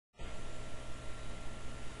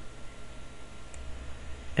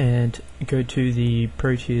and go to the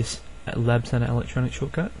Proteus Lab Center Electronics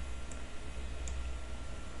shortcut.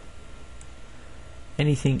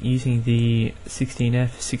 Anything using the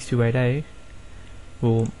 16F628A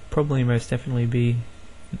will probably most definitely be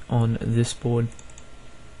on this board.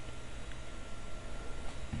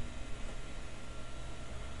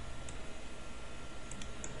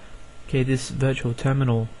 Okay, this virtual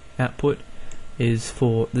terminal output is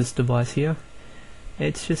for this device here.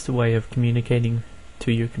 It's just a way of communicating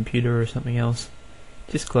to your computer or something else.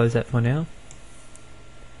 Just close that for now.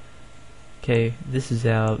 Okay, this is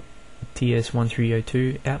our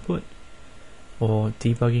TS1302 output or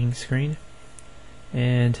debugging screen,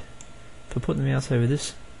 and if I put the mouse over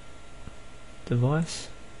this device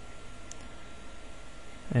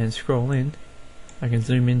and scroll in, I can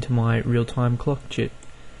zoom into my real-time clock chip,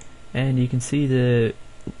 and you can see the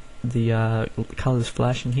colors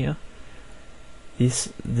flashing here.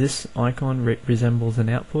 This icon resembles an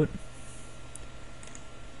output,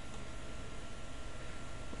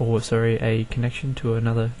 or sorry, a connection to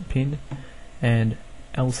another pin, and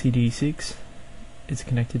LCD6 is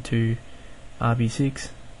connected to RB6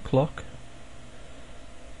 clock.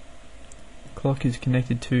 Clock is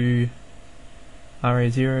connected to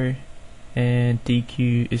RA0, and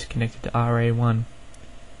DQ is connected to RA1.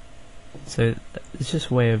 So it's just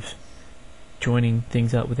a way of joining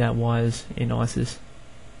things up without wires in ISIS.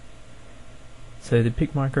 So the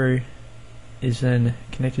PIC micro is then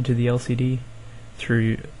connected to the LCD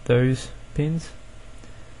through those pins,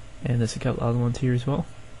 and there's a couple other ones here as well.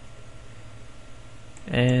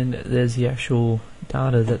 And there's the actual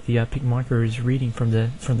data that the PIC micro is reading from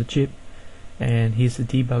the chip, and here's the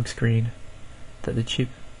debug screen that the chip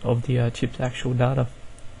of the chip's actual data.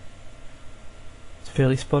 It's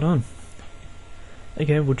fairly spot on.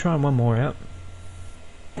 Okay, we'll try one more out.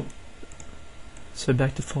 So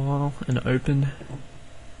back to File and Open.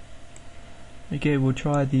 Okay, we'll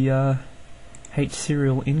try the H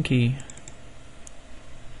serial in key.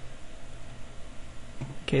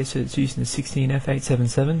 Okay, so it's using the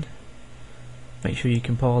 16F877. Make sure you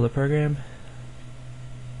compile the program.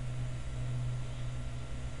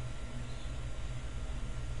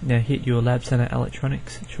 Now hit your Lab Center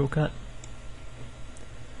Electronics shortcut.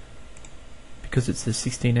 Because it's the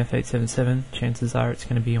 16F877, chances are it's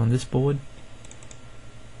going to be on this board.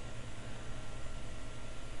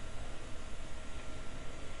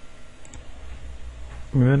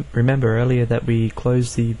 Remember earlier that we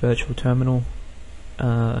closed the virtual terminal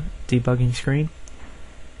debugging screen.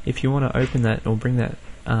 If you want to open that or bring that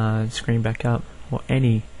screen back up, or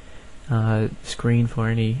any screen for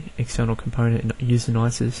any external component used in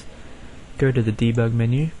ISIS, go to the debug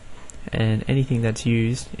menu, and anything that's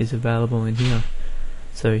used is available in here.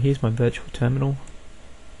 So here's my virtual terminal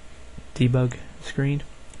debug screen,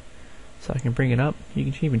 so I can bring it up.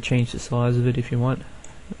 You can even change the size of it if you want.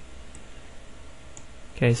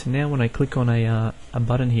 Okay, so now when I click on a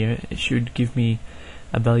button here, it should give me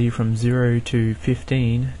a value from 0 to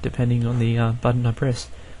 15 depending on the button I press.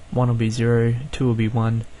 1 will be 0, 2 will be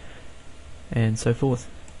 1, and so forth.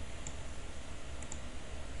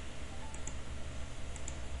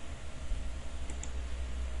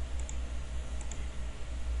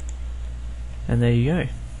 And there you go.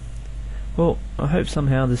 Well, I hope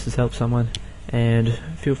somehow this has helped someone, and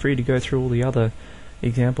feel free to go through all the other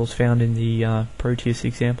examples found in the Proteus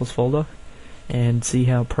examples folder and see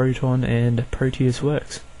how Proton and Proteus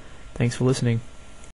works. Thanks for listening.